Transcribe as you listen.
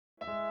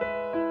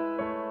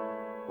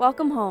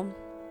Welcome home.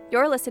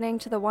 You're listening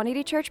to the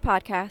 180 Church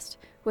podcast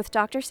with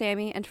Dr.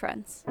 Sammy and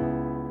friends.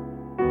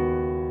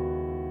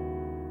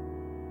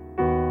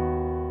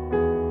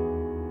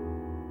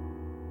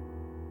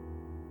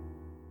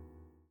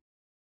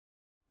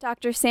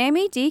 Dr.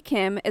 Sammy D.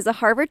 Kim is a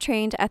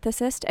Harvard-trained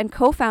ethicist and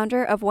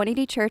co-founder of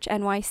 180 Church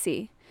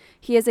NYC.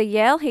 He is a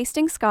Yale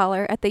Hastings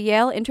Scholar at the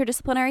Yale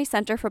Interdisciplinary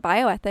Center for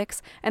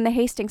Bioethics and the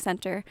Hastings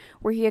Center,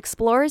 where he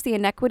explores the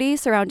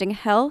inequities surrounding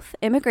health,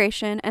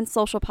 immigration, and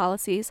social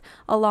policies,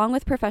 along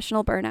with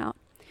professional burnout.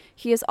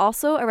 He is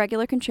also a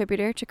regular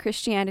contributor to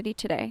Christianity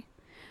Today.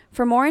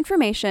 For more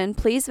information,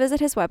 please visit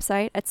his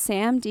website at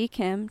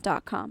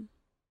samdkim.com.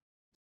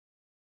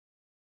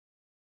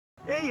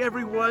 Hey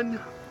everyone,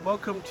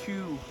 welcome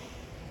to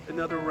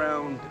another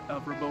round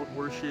of remote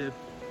worship.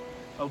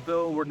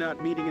 Although we're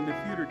not meeting in the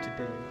theater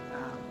today,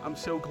 I'm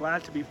so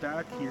glad to be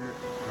back here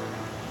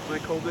in my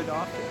COVID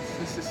office.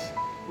 This is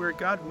where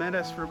God met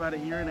us for about a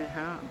year and a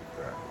half.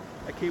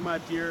 I came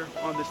out here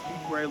on the street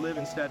where I live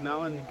in Staten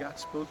Island, and God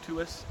spoke to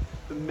us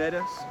and met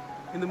us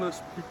in the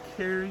most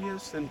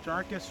precarious and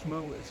darkest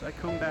moments. I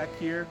come back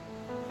here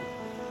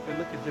and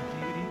look at the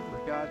beauty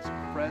of God's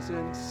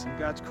presence and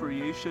God's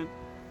creation,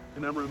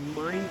 and I'm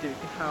reminded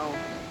how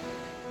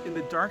in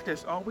the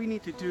darkness, all we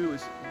need to do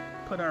is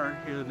put our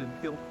hand, and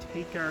He'll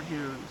take our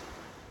hands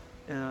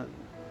and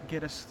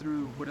get us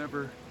through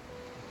whatever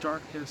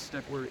darkness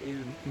that we're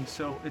in. And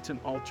so it's an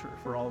altar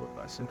for all of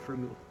us and for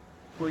me.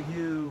 Will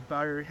you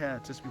bow your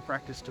heads as we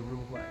practice the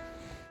rule of life?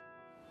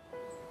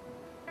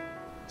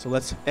 So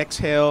let's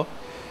exhale.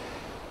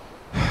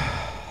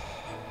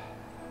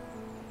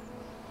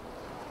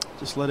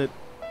 Just let it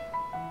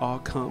all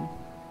come.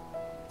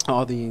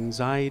 All the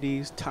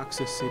anxieties,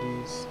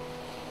 toxicities,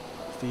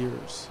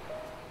 fears,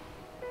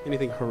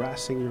 anything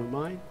harassing your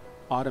mind,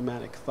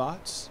 automatic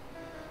thoughts,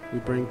 we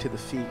bring to the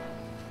feet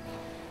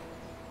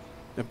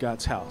of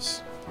God's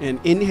house. And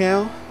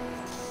inhale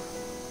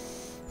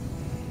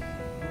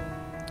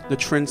the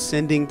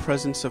transcending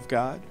presence of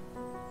God.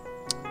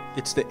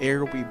 It's the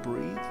air we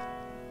breathe.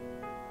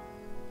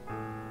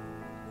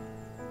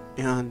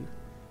 And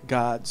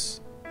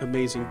God's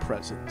amazing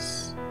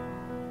presence.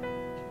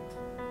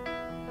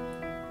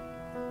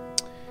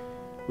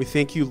 We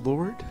thank you,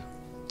 Lord,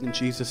 in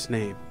Jesus'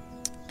 name.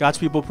 God's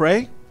people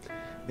pray.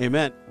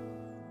 Amen.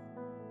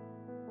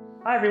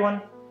 Hi,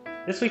 everyone.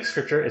 This week's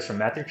scripture is from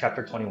Matthew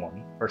chapter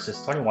 21,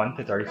 verses 21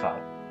 to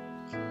 35.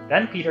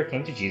 Then Peter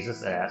came to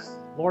Jesus and asked,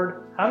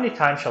 "Lord, how many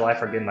times shall I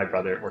forgive my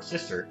brother or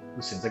sister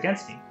who sins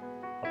against me?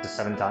 Up to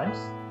 7 times?"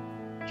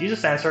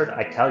 Jesus answered,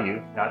 "I tell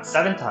you, not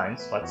 7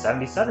 times, but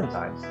 77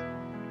 times.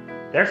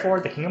 Therefore,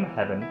 the kingdom of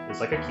heaven is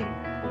like a king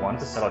who wanted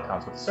to settle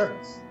accounts with his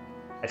servants.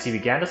 As he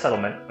began the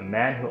settlement, a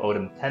man who owed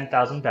him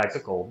 10,000 bags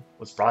of gold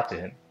was brought to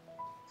him.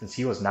 Since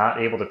he was not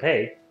able to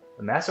pay,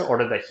 the master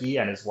ordered that he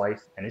and his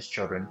wife and his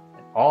children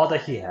and all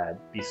that he had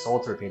be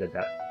sold to repay the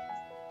debt.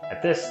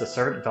 At this, the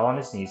servant fell on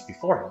his knees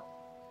before him.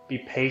 'Be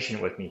patient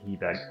with me,' he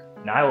begged,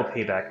 'and I will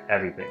pay back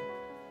everything.'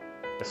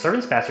 The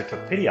servant's master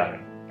took pity on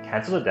him,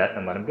 canceled the debt,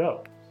 and let him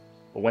go.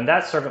 But when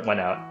that servant went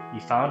out, he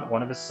found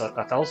one of his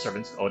fellow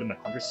servants who owed him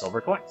 100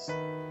 silver coins.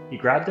 He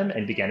grabbed him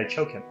and began to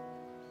choke him.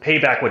 'Pay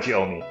back what you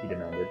owe me,' he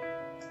demanded.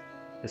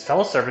 His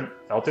fellow servant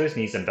fell to his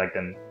knees and begged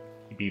him,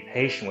 'Be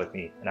patient with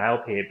me, and I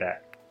will pay it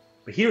back.'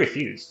 But he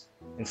refused.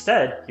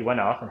 Instead, he went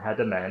off and had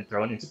the man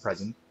thrown into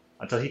prison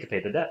until he could pay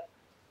the debt.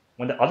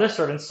 When the other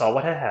servants saw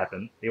what had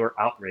happened, they were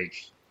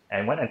outraged,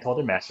 and went and told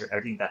their master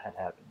everything that had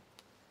happened.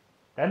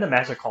 Then the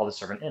master called the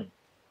servant in.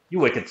 'You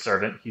wicked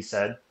servant,' he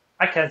said,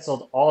 'I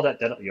canceled all that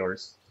debt of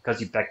yours because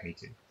you begged me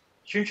to.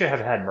 Shouldn't you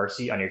have had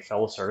mercy on your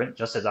fellow servant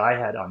just as I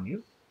had on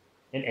you?'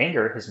 In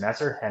anger, his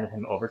master handed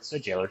him over to the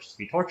jailers to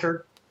be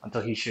tortured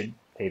until he should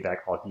pay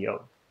back all he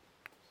owed.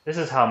 This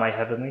is how my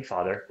heavenly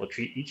Father will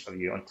treat each of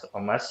you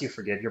unless you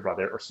forgive your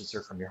brother or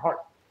sister from your heart."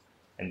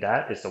 And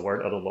that is the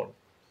word of the Lord.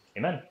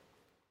 Amen.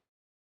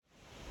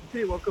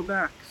 Hey, welcome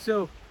back.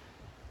 So,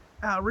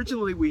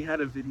 originally we had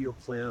a video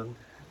planned,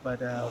 but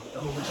the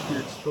Holy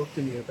Spirit spoke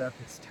to me about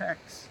this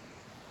text,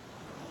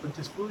 and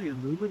just really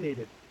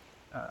illuminated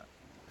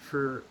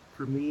for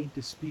me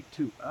to speak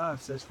to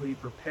us as we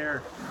prepare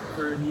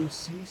for a new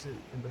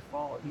season in the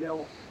fall.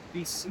 Now,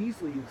 these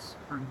seasons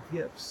are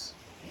gifts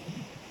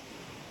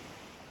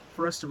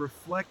for us to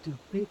reflect and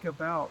think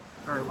about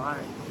our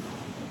life.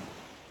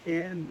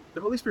 And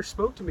the Holy Spirit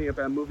spoke to me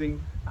about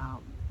moving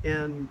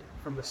and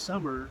from the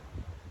summer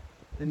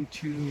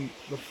into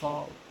the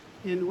fall.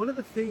 And one of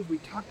the things we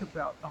talked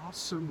about all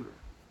summer,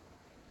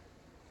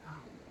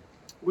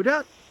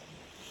 without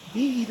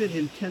being even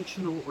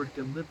intentional or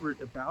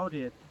deliberate about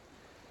it,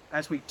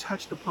 as we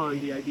touched upon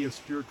the idea of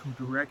spiritual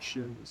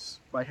directions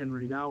by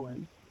Henry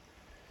Nouwen,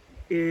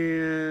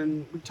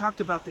 and we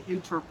talked about the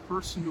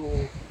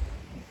interpersonal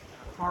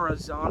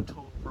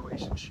horizontal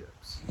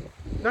relationships,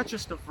 not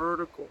just the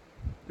vertical.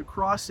 The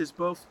cross is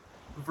both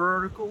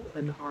vertical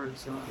and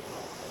horizontal.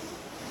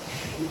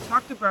 We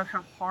talked about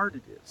how hard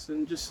it is,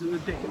 and just in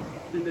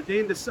the day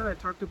in the sun, I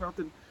talked about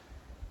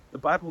the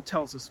Bible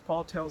tells us,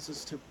 Paul tells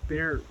us to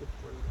bear with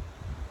one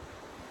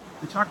another.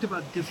 We talked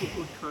about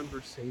difficult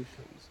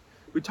conversations.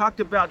 We talked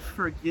about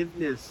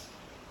forgiveness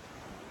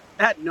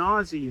ad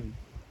nauseum.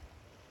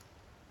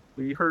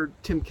 We heard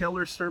Tim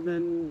Keller's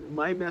sermon,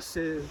 my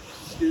message,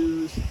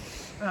 Stu's,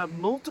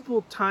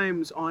 multiple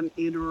times on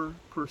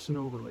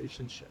interpersonal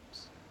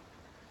relationships.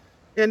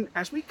 And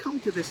as we come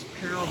to this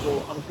parable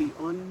of the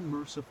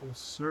unmerciful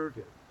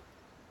servant,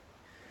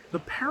 the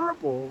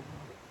parable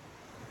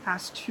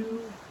has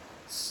two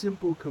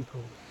simple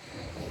components: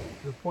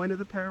 the point of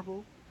the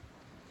parable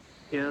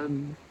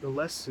and the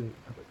lesson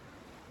of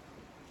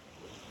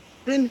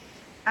it. And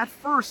at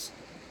first,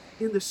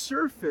 in the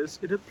surface,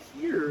 it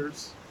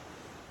appears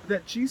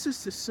that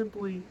Jesus is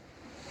simply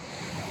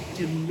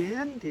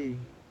demanding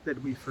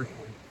that we forgive,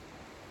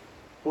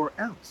 or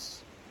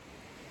else.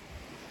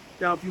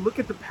 Now, if you look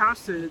at the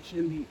passage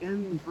in the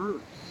end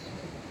verse,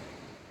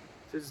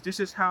 it says, "This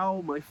is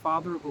how my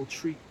Father will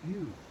treat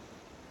you,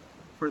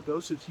 for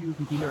those of you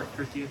who do not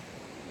forgive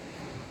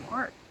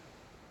heart."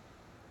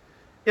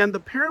 And the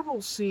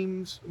parable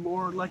seems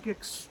more like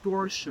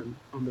extortion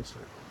on the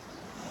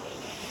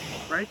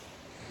surface, right?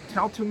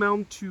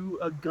 Tantamount to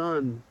a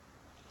gun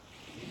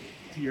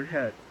to your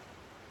head.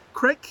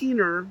 Craig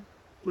Keener,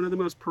 one of the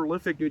most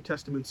prolific New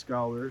Testament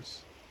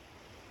scholars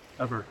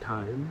of our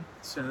time,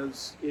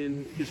 says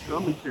in his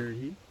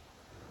commentary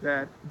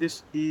that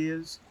this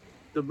is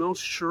the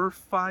most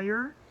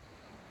surefire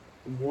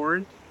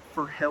warrant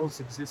for hell's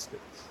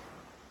existence.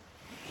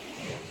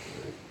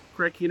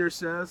 Craig Keener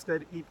says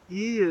that it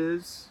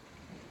is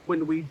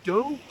when we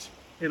don't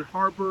and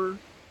harbor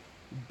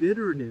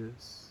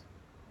bitterness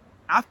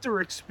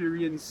after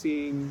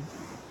experiencing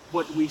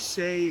what we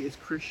say is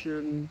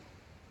Christian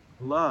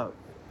love,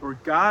 or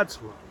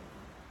God's love,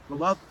 the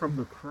love from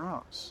the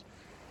cross,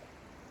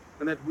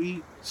 and that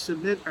we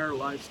submit our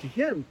lives to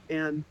Him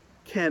and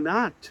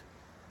cannot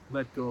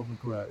let go of a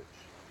grudge.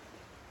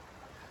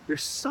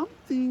 There's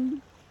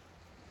something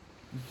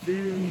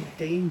very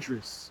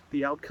dangerous.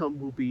 The outcome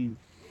will be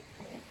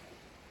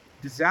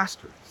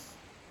disastrous.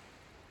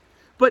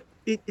 But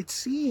it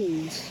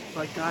seems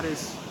like God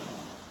is,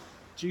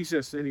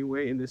 Jesus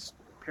anyway, in this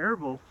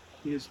parable,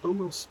 he is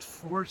almost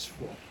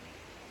forceful,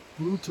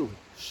 brutally.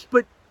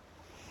 But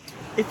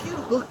if you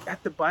look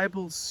at the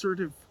Bible's sort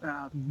of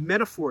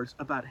metaphors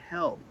about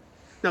hell,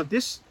 now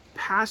this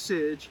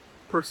passage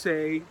per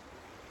se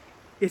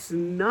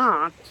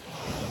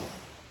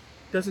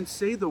doesn't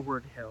say the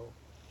word hell,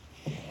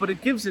 but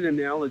it gives an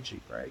analogy,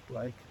 right?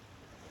 Like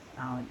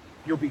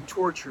you'll be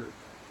tortured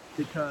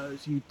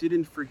because you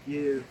didn't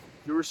forgive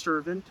your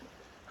servant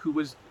who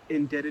was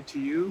indebted to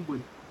you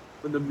when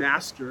the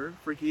master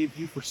forgave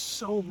you for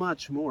so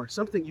much more,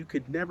 something you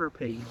could never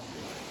pay.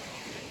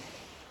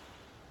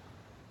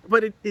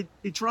 But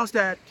it draws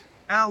that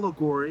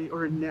allegory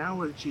or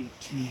analogy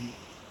to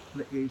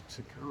the age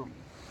to come.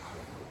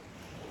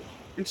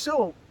 And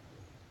so,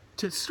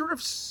 to sort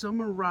of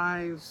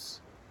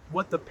summarize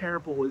what the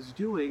parable is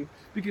doing,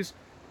 because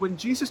when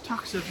Jesus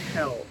talks of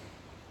hell,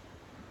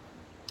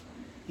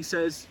 he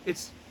says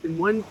it's, in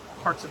one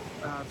part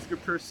of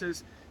scripture it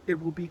says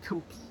it will be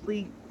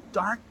complete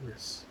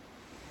darkness.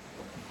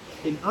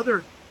 In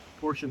other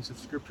portions of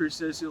scripture it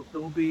says it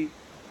will be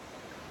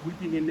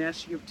weeping and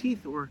gnashing of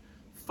teeth, or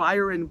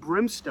fire and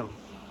brimstone.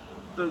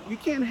 So you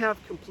can't have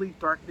complete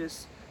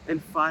darkness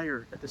and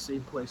fire at the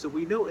same place. So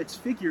we know it's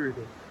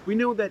figurative. We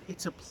know that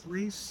it's a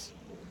place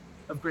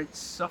of great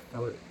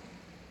suffering.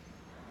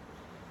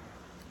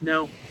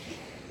 Now,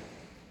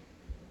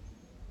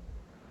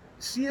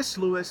 C.S.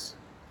 Lewis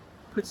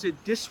puts it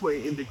this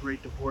way in The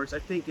Great Divorce. I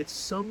think it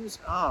sums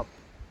up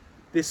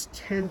this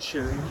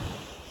tension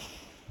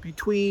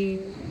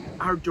between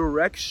our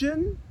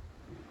direction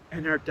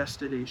and our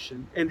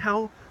destination, and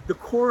how the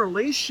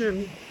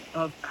correlation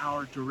of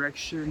our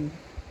direction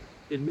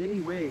in many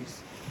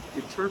ways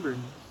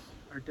determines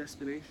our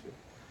destination.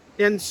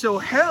 And so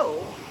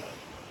hell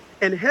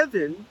and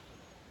heaven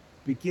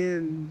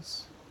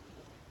begins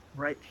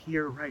right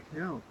here, right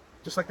now.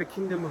 Just like the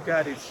kingdom of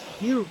God is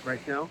here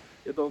right now,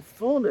 the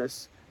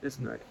fullness is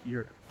not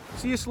here.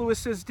 C.S. Lewis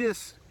says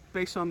this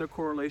based on the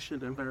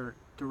correlation of our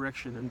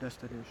direction and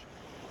destination.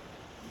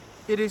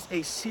 It is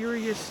a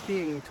serious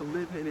thing to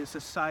live in a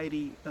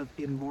society of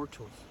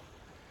immortals.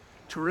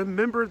 To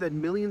remember that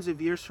millions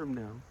of years from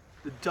now,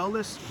 the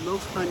dullest,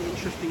 most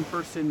uninteresting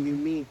person you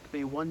meet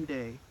may one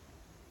day,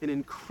 an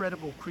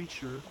incredible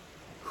creature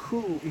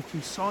who, if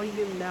you saw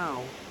him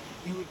now,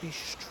 you would be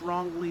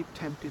strongly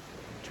tempted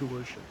to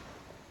worship.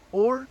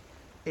 Or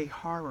a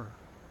horror,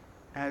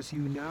 as you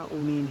now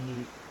only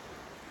meet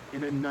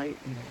in a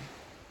nightmare.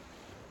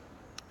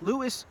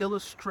 Lewis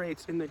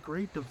illustrates in The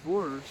Great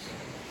Divorce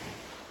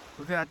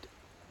that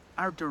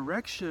our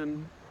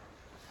direction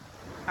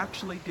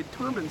actually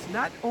determines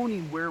not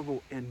only where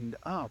we'll end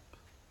up,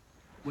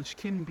 which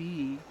can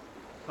be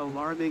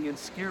alarming and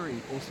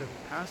scary also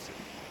passing,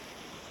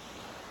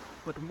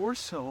 but more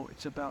so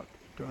it's about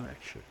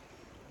direction.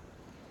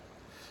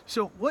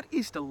 So what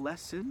is the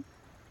lesson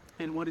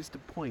and what is the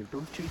point?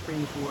 Those two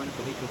things we want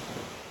to make up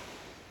for.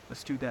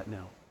 Let's do that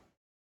now.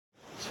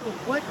 So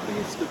what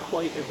is the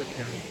point of the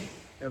parable?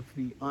 of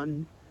the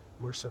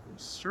unmerciful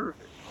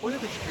servant. The point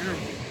of the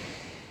parable,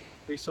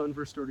 based on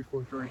verse 34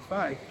 and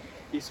 35,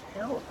 is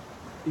hell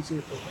is a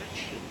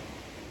direction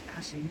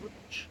as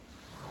much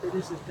it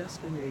is a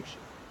destination.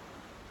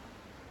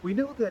 We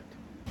know that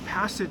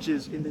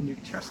passages in the New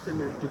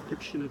Testament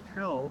depiction of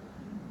hell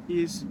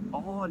is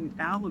all an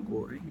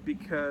allegory,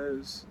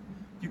 because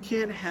you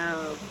can't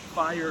have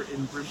fire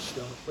and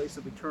brimstone, a place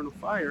of eternal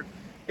fire,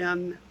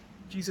 and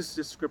Jesus'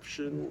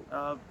 description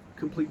of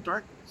complete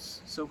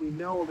darkness. So we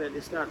know that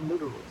it's not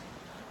literal.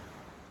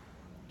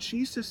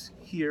 Jesus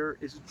here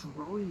is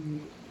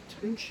drawing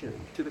attention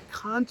to the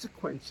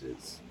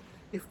consequences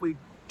if we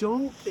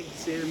don't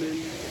examine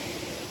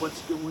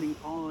what's going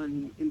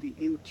on in the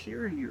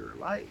interior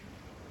life.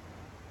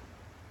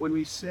 When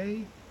we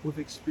say we've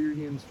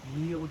experienced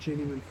real,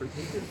 genuine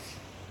forgiveness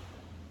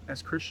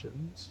as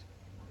Christians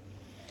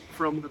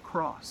from the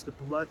cross, the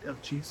blood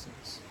of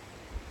Jesus,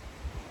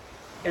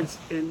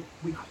 and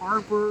we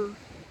harbor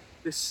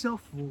the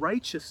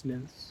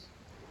self-righteousness,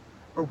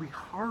 or we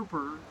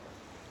harbor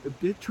the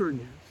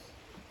bitterness,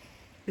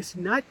 it's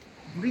not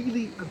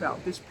really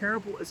about, this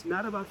parable is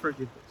not about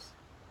forgiveness.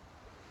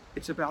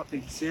 It's about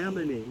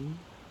examining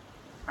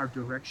our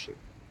direction.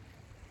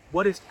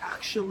 What is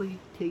actually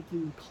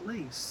taking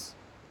place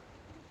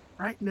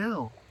right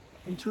now,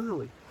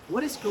 internally?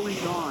 What is going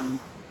on?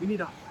 We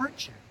need a heart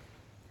check.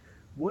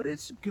 What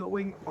is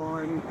going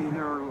on in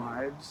our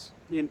lives,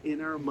 in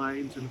our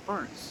minds and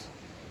hearts,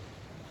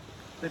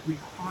 that we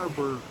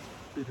harbor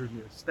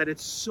bitterness, that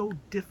it's so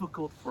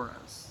difficult for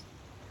us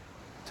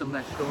to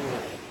let go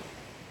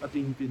of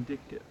being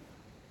vindictive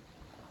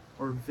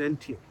or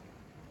venting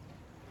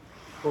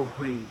or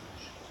rage?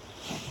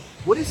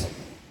 What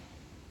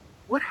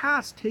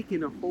has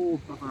taken a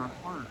hold of our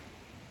heart?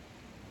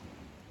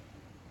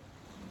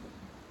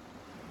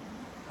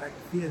 Like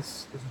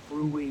this is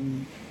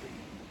brewing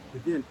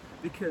within,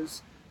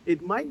 because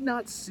it might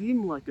not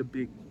seem like a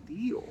big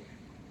deal.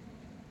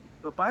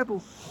 The Bible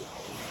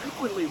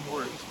frequently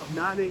warns of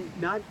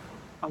not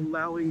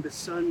allowing the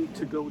sun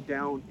to go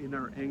down in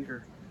our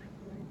anger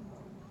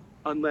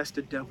unless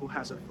the devil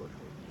has a foothold.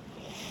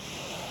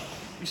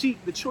 You see,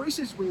 the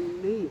choices we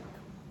make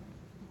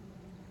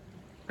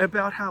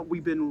about how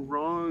we've been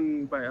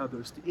wronged by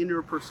others, the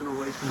interpersonal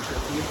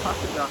relationships, and we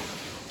talked about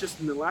just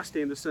in the last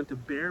day in the Sun to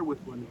bear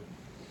with one another.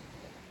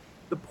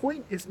 The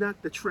point is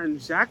not the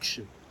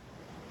transaction.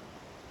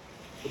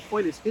 The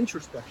point is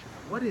introspection.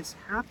 What is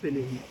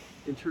happening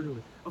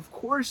internally? Of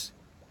course,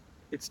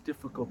 it's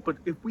difficult, but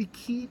if we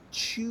keep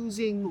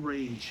choosing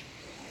rage,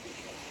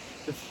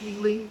 the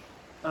feeling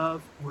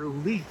of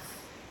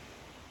relief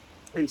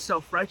and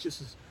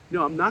self-righteousness,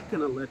 no, I'm not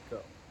going to let go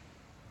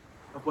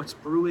of what's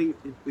brewing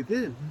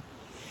within,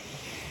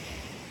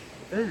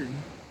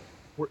 then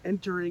we're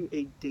entering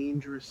a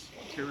dangerous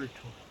territory.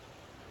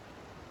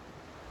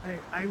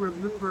 I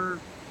remember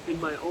in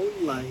my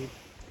own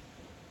life,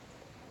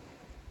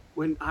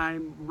 when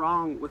I'm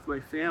wrong with my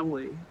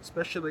family,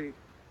 especially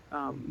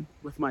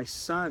with my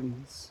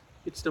sons,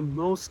 it's the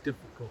most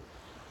difficult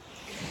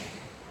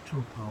to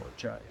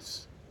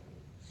apologize.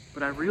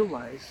 But I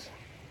realize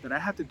that I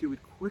have to do it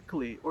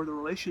quickly or the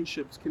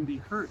relationships can be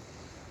hurt.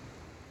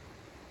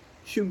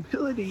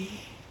 Humility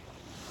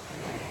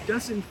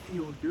doesn't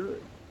feel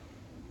good.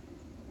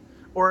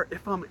 Or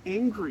if I'm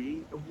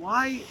angry,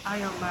 why I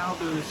allow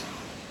those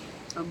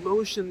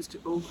emotions to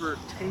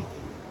overtake me.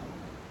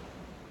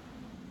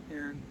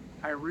 And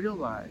I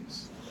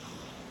realize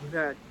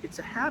that it's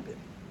a habit.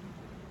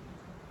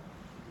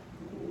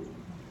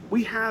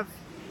 We have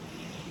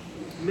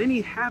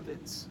many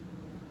habits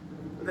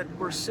that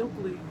we're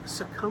simply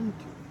succumb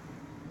to.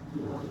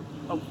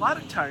 A lot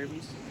of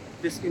times,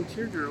 this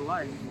interior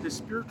life, this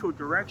spiritual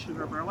direction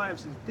of our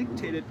lives is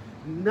dictated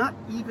not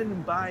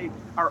even by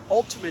our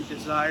ultimate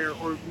desire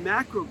or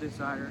macro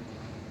desire.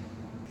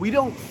 We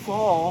don't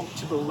fall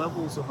to the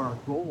levels of our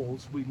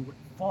goals, we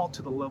fall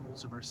to the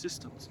levels of our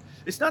systems.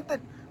 It's not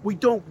that we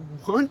don't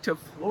want to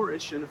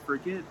flourish and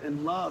forgive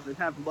and love and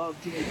have love,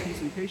 joy,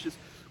 peace, and patience.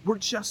 We're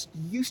just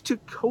used to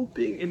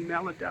coping in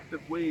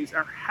maladaptive ways.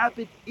 Our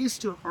habit is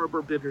to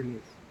harbor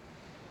bitterness.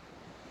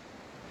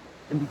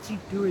 And we keep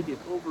doing it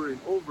over and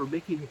over,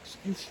 making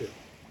excuses.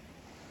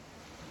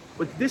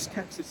 But this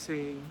text is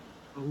saying,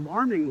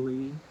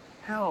 alarmingly,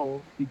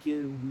 hell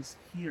begins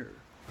here.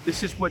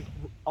 This is what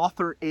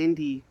author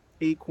Andy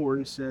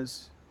Acorn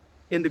says.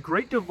 In The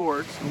Great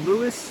Divorce,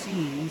 Lewis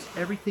sees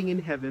everything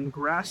in heaven,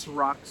 grass,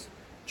 rocks,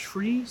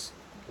 trees,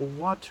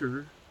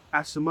 water,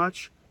 as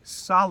much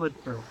solid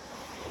earth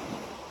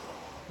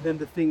than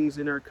the things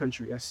in our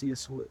country, as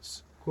C.S.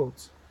 Lewis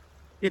quotes.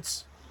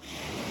 It's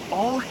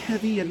all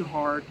heavy and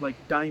hard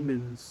like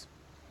diamonds.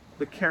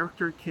 The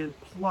character can't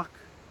pluck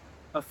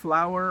a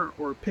flower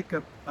or pick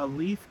up a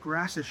leaf.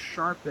 Grass is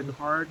sharp and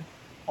hard.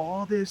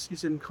 All this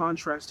is in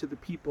contrast to the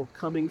people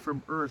coming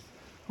from earth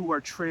who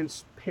are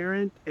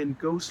transparent and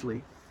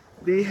ghostly.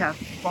 They have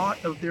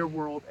thought of their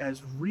world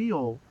as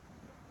real,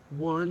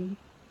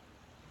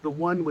 the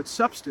one with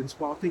substance,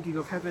 while thinking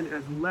of heaven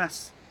as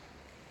less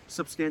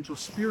substantial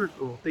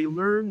spiritual. They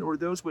learn, or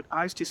those with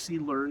eyes to see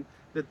learn,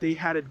 that they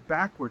had it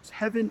backwards.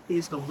 Heaven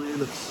is the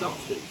land of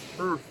substance,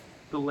 earth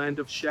the land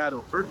of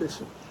shadow. Earth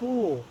is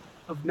full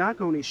of not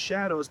only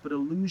shadows but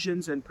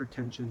illusions and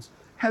pretensions.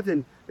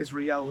 Heaven is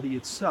reality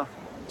itself.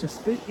 To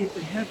fit into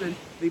heaven,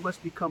 they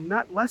must become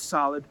not less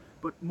solid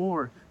but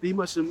more. They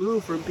must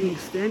move from being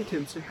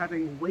phantoms to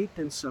having weight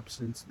and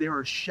substance. There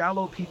are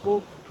shallow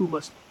people who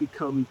must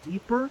become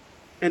deeper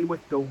and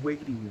with the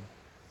weightier.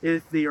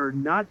 If they are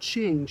not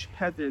changed,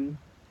 heaven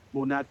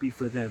will not be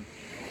for them.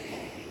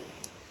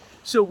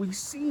 So we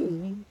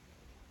see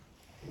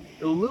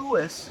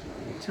Lewis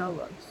tell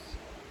us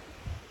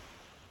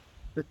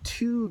the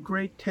two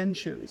great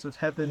tensions of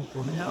heaven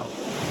and hell.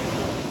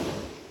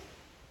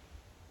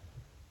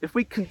 If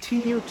we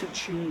continue to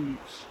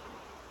choose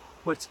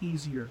what's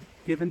easier,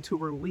 give into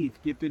relief,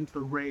 give into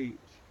rage,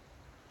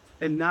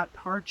 and not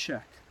heart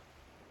check,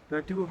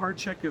 not do a heart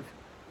check of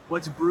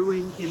what's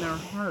brewing in our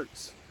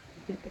hearts,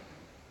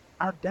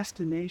 our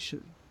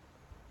destination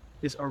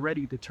is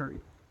already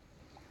determined.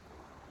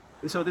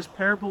 And so this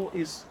parable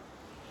is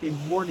a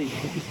warning,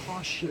 a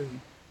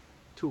caution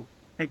to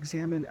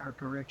examine our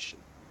direction.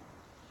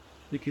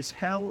 Because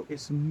hell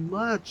is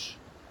much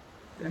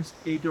as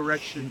a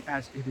direction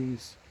as it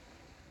is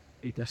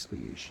a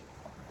destination.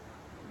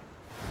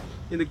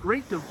 In The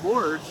Great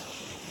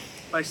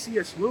Divorce by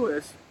C.S.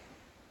 Lewis,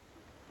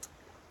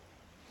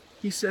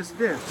 he says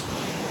this: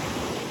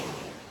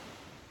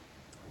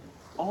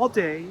 all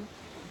day,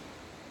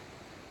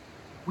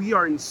 we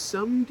are in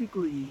some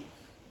degree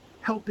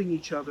helping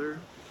each other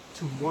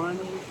to one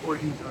or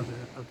the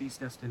other of these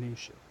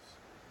destinations.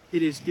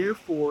 It is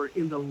therefore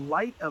in the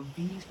light of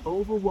these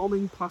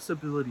overwhelming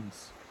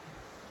possibilities,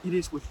 it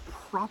is with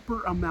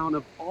proper amount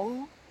of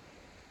awe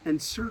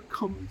and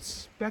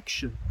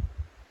circumspection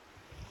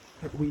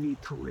that we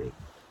need to live.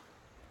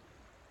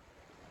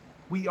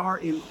 We are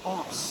in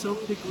awe,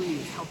 some degree,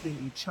 helping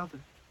each other.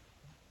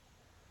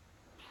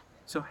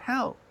 So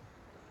hell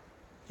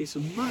is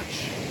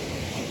much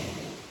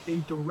a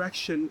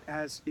direction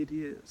as it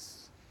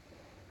is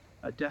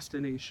a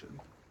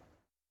destination.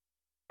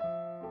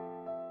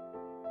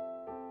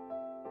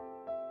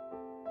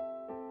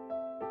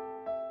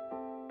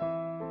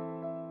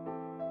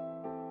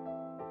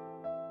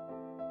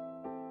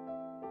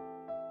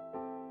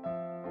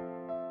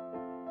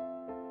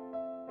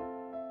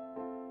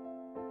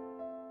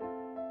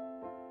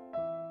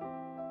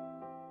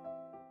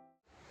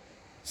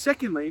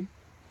 Secondly,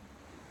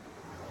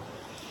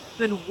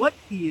 then what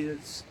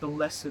is the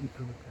lesson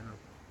of the parable?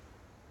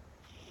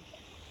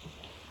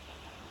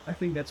 I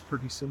think that's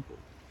pretty simple.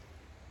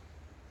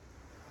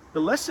 The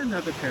lesson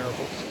of the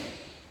parable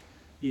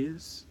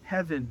is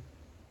heaven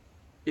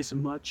is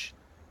much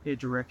a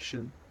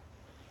direction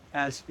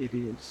as it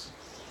is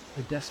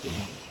a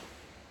destination.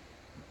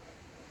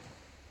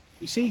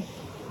 You see,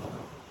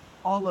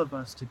 all of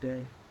us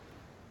today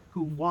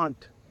who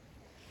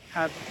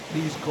have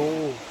these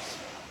goals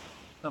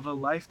of a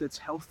life that's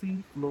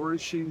healthy,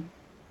 flourishing,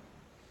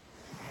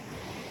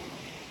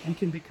 we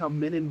can become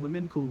men and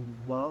women who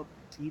love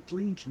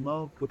deeply,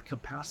 love with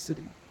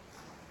capacity,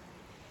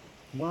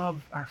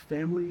 love our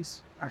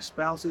families, our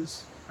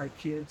spouses, our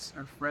kids,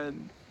 our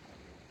friends,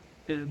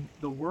 and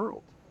the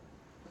world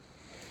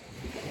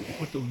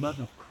with the love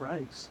of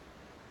Christ,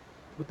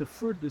 with the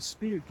fruit of the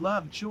Spirit,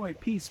 love, joy,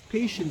 peace,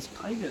 patience,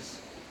 kindness.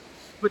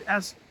 But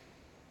as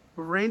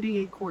Randy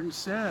Acorn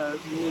says,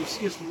 and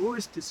C.S.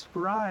 Lewis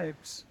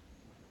describes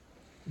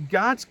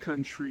God's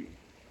country,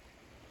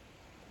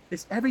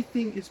 is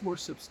everything is more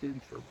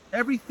substantial.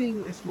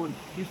 Everything is more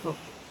difficult.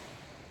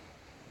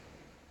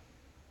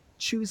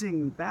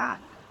 Choosing that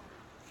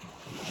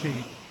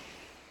change.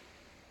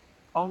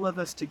 All of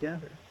us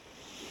together.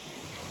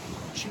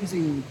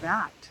 Choosing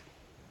that,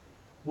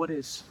 what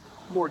is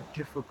more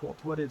difficult,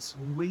 what is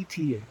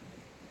weightier,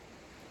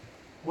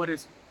 what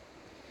is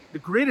the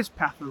greatest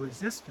path of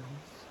resistance,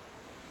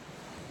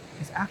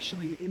 is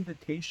actually an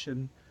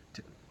invitation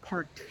to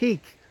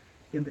partake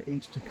in the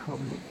age to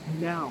come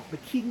now. The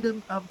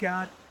kingdom of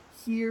God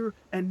here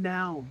and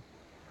now.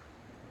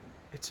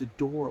 It's a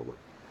doorway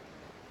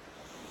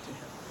to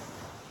heaven,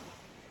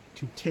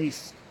 to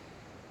taste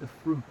the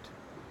fruit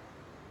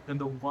and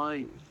the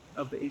wine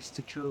of the age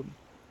to come,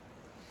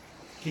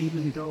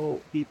 even though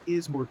it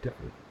is more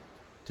difficult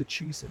to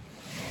choose it.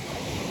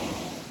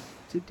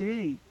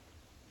 Today,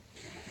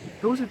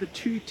 those are the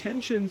two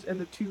tensions and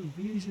the two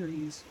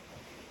visions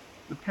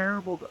the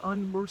parable of the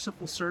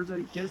unmerciful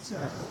servant gives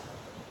us.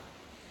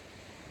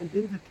 An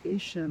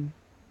invitation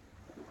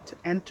to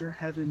enter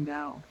heaven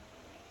now,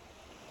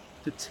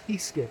 to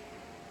taste it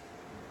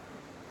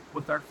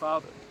with our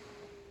Father,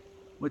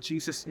 with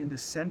Jesus in the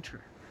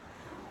center.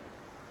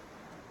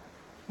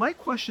 My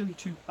question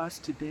to us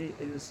today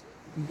is,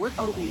 what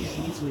are we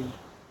choosing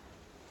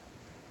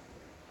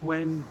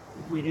when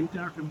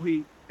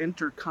we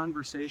enter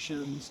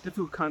conversations,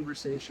 difficult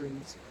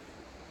conversations,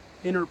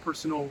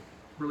 interpersonal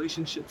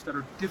relationships that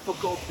are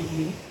difficult to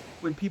meet,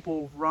 when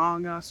people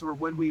wrong us or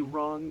when we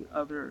wrong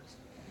others?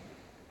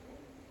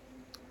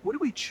 What do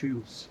we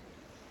choose?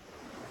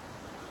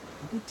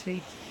 Do we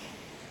take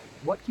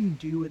what you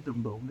do at the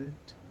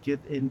moment, give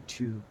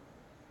into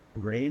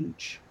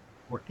rage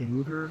or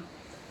anger?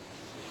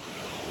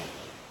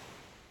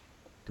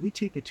 Do we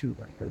take it too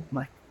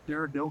like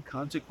there are no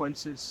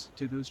consequences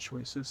to those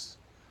choices?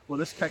 Well,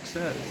 this text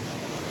says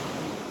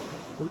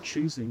we're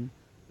choosing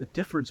the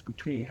difference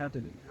between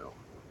heaven and hell.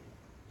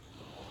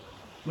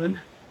 When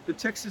the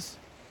text is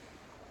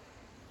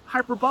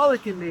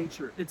hyperbolic in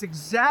nature, it's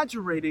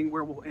exaggerating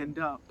where we'll end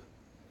up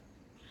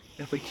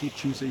if we keep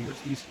choosing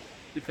these.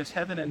 Because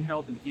heaven and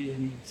hell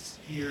begins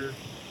here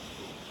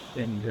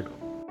and now.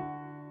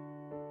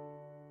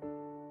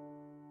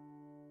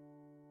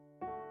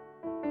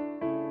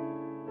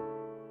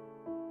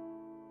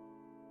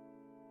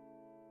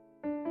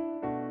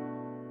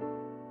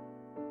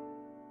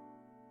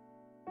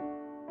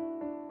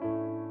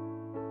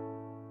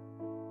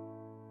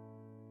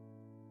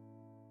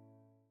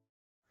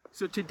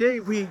 So today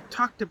we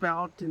talked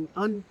about and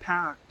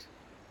unpacked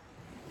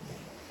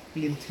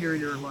the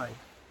interior life,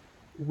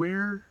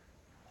 where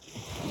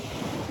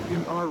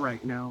you are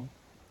right now,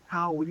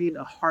 how we need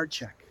a heart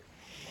check,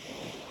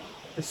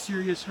 a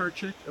serious heart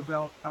check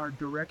about our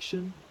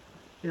direction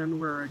and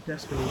where our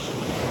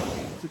destination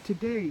is. So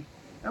today,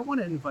 I want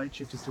to invite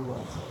you to do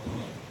us.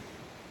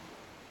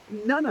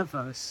 None of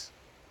us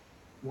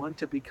want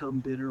to become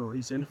bitter or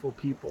resentful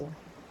people,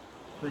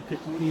 but could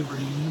only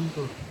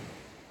remember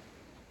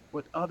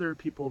what other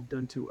people have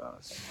done to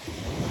us,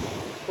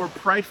 or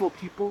prideful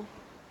people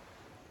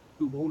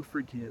who won't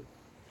forgive,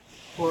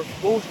 or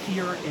won't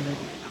hear in a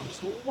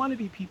house. We want to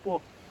be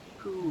people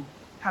who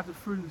have the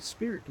fruit of the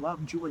Spirit,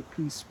 love, joy,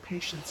 peace,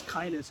 patience,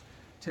 kindness,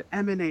 to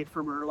emanate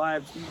from our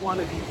lives. We want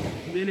to be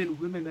men and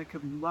women that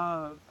can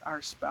love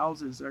our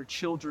spouses, our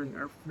children,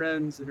 our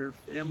friends, and our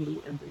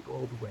family, and they go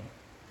all the way.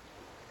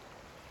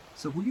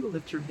 So will you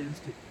lift your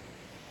hands to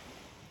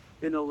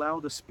and allow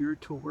the Spirit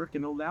to work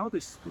and allow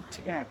this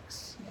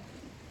text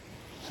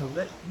to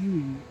let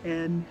you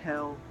end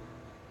hell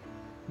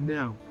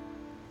now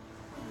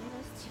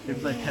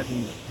and let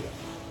heaven lift.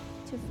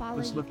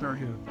 Let's lift our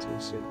hands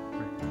and say,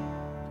 pray.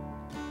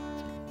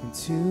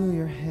 Into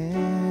your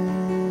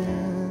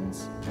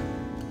hands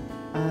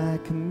I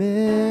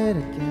commit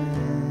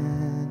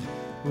again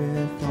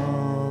with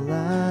all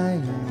I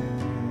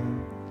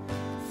am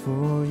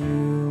for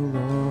you,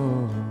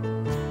 Lord.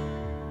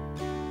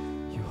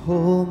 You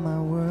hold my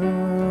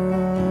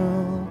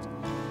world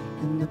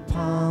in the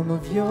palm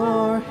of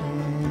your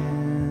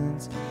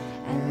hands,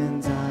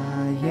 and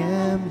I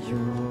am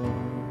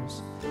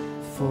yours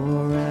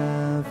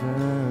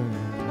forever.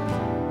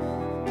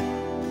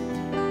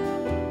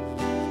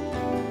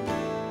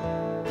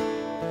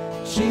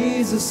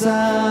 Jesus,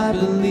 I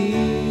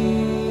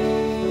believe.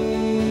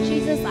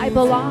 Jesus, I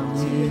belong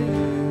to you.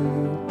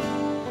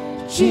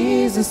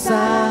 Jesus,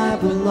 I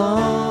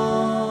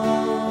belong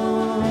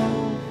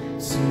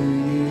to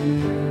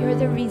you. You're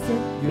the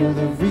reason. You're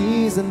the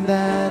reason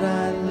that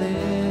I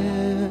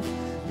live.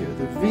 You're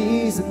the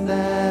reason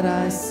that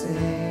I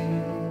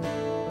sing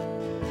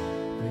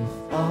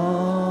with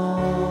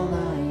all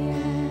I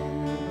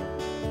am.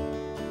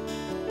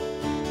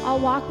 I'll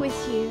walk with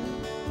you.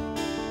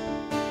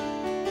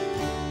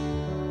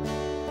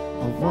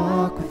 I'll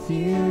walk with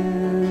you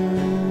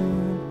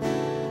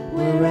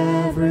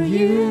wherever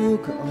you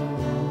go,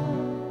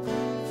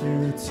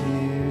 through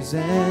tears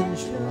and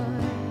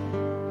joy.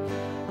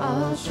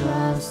 I'll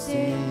trust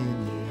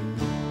in you,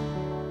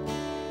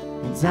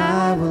 and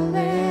I will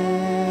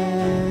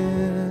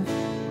live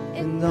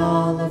in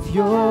all of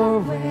your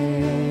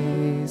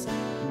ways,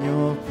 and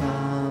your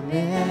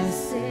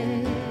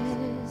promises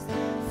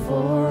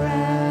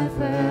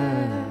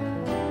forever.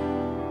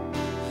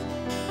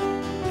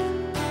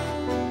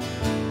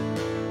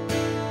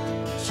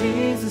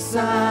 Jesus,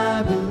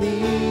 I believe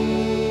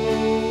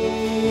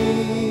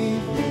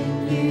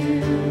in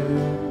you.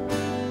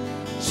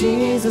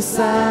 Jesus,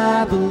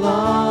 I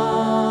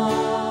belong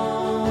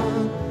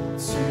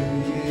to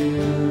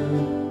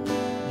you.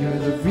 You're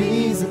the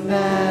reason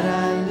that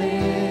I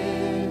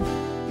live.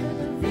 You're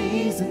the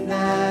reason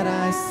that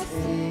I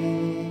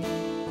sing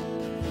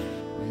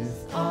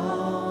with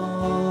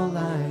all I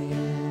am.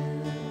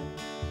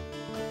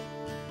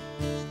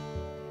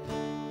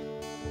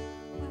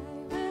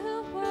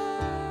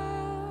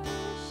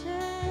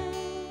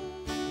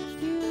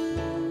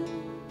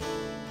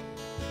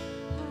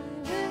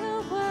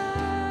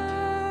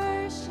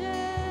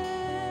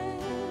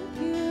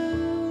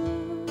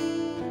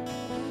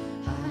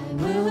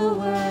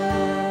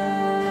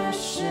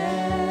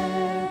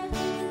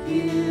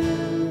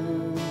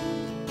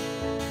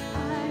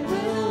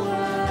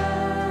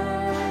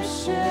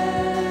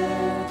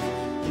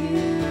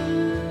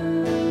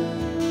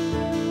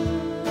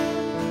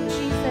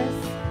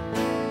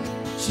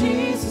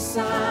 Jesus,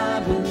 I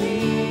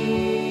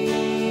believe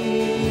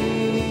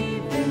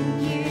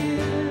in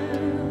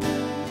you.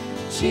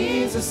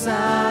 Jesus,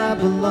 I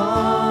belong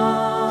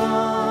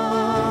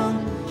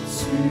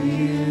to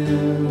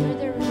you.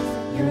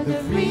 You're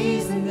the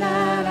reason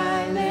that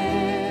I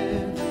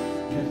live.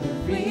 You're the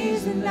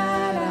reason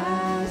that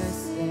I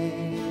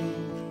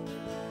sing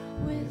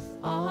with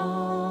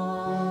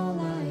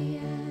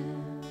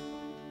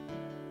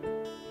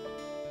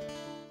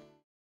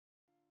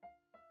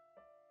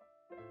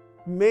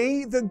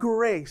May the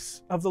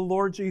grace of the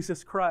Lord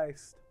Jesus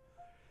Christ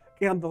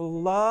and the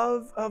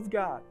love of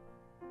God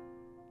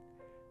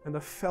and the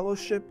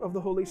fellowship of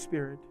the Holy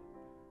Spirit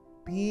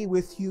be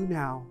with you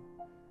now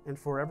and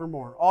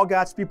forevermore. All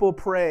God's people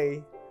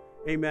pray,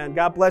 amen.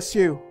 God bless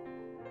you.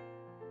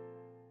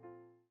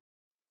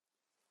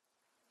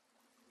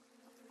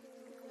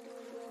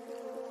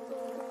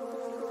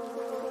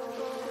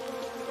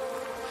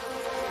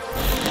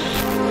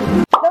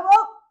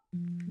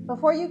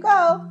 Before you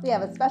go, we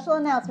have a special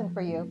announcement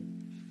for you.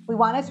 We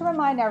wanted to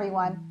remind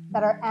everyone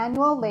that our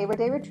annual Labor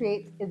Day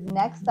retreat is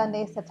next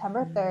Sunday,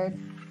 September 3rd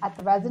at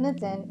the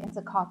Residence Inn in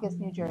Secaucus,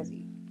 New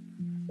Jersey.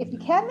 If you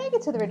can't make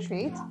it to the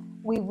retreat,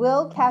 we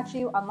will catch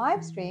you on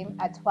live stream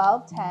at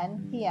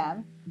 12:10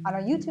 p.m. on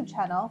our YouTube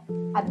channel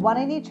at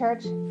 180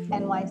 Church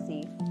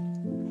NYC.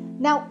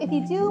 Now, if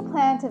you do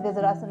plan to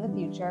visit us in the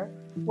future,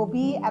 we'll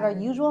be at our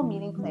usual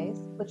meeting place,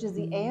 which is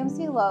the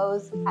AMC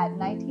Lowe's at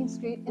 19th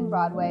Street in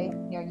Broadway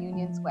near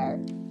Union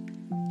Square.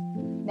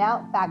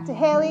 Now, back to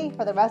Haley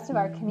for the rest of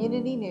our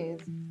community news.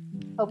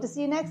 Hope to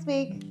see you next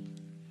week.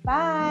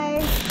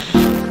 Bye!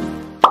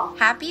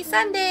 Happy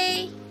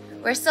Sunday!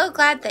 We're so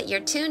glad that you're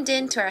tuned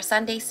in to our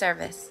Sunday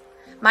service.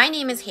 My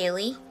name is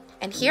Haley,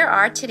 and here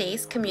are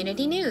today's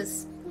community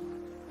news.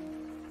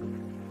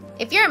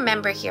 If you're a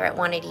member here at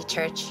 180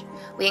 Church,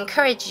 we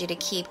encourage you to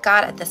keep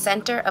God at the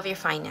center of your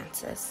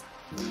finances.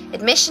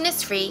 Admission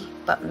is free,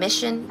 but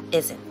mission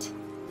isn't.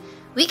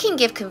 We can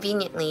give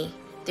conveniently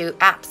through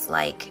apps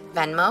like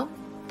Venmo,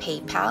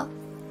 PayPal,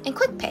 and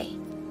QuickPay.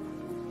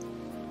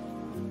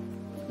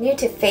 New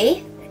to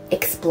faith,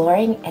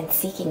 exploring, and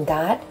seeking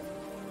God?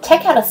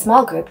 Check out a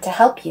small group to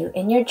help you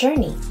in your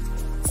journey.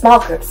 Small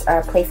groups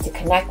are a place to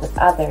connect with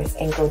others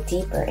and go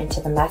deeper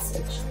into the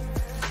message.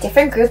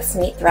 Different groups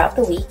meet throughout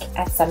the week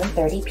at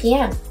 7:30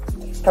 p.m.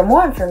 For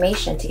more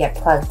information to get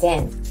plugged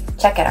in,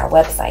 check out our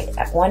website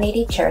at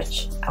 180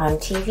 Church on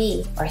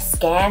TV or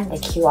scan the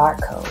QR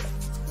code.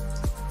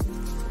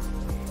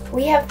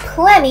 We have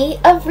plenty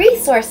of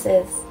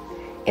resources.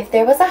 If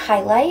there was a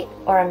highlight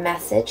or a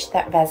message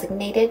that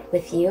resonated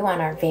with you on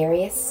our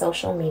various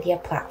social media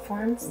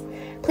platforms,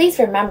 please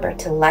remember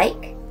to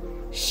like,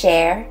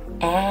 share,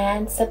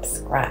 and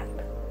subscribe.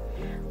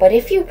 But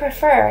if you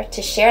prefer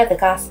to share the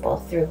gospel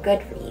through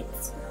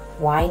Goodreads,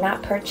 why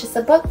not purchase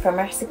a book from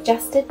our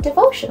suggested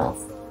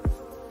devotionals?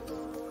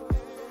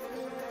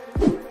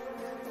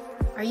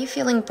 Are you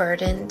feeling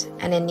burdened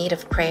and in need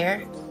of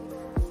prayer?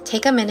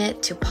 Take a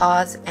minute to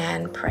pause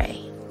and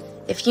pray.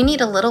 If you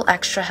need a little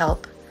extra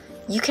help,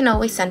 you can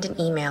always send an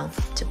email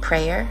to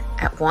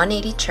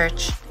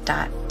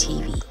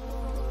prayer@180church.tv.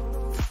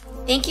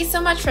 Thank you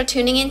so much for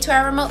tuning into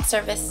our remote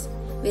service.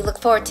 We look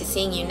forward to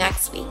seeing you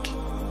next week.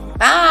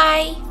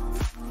 Bye!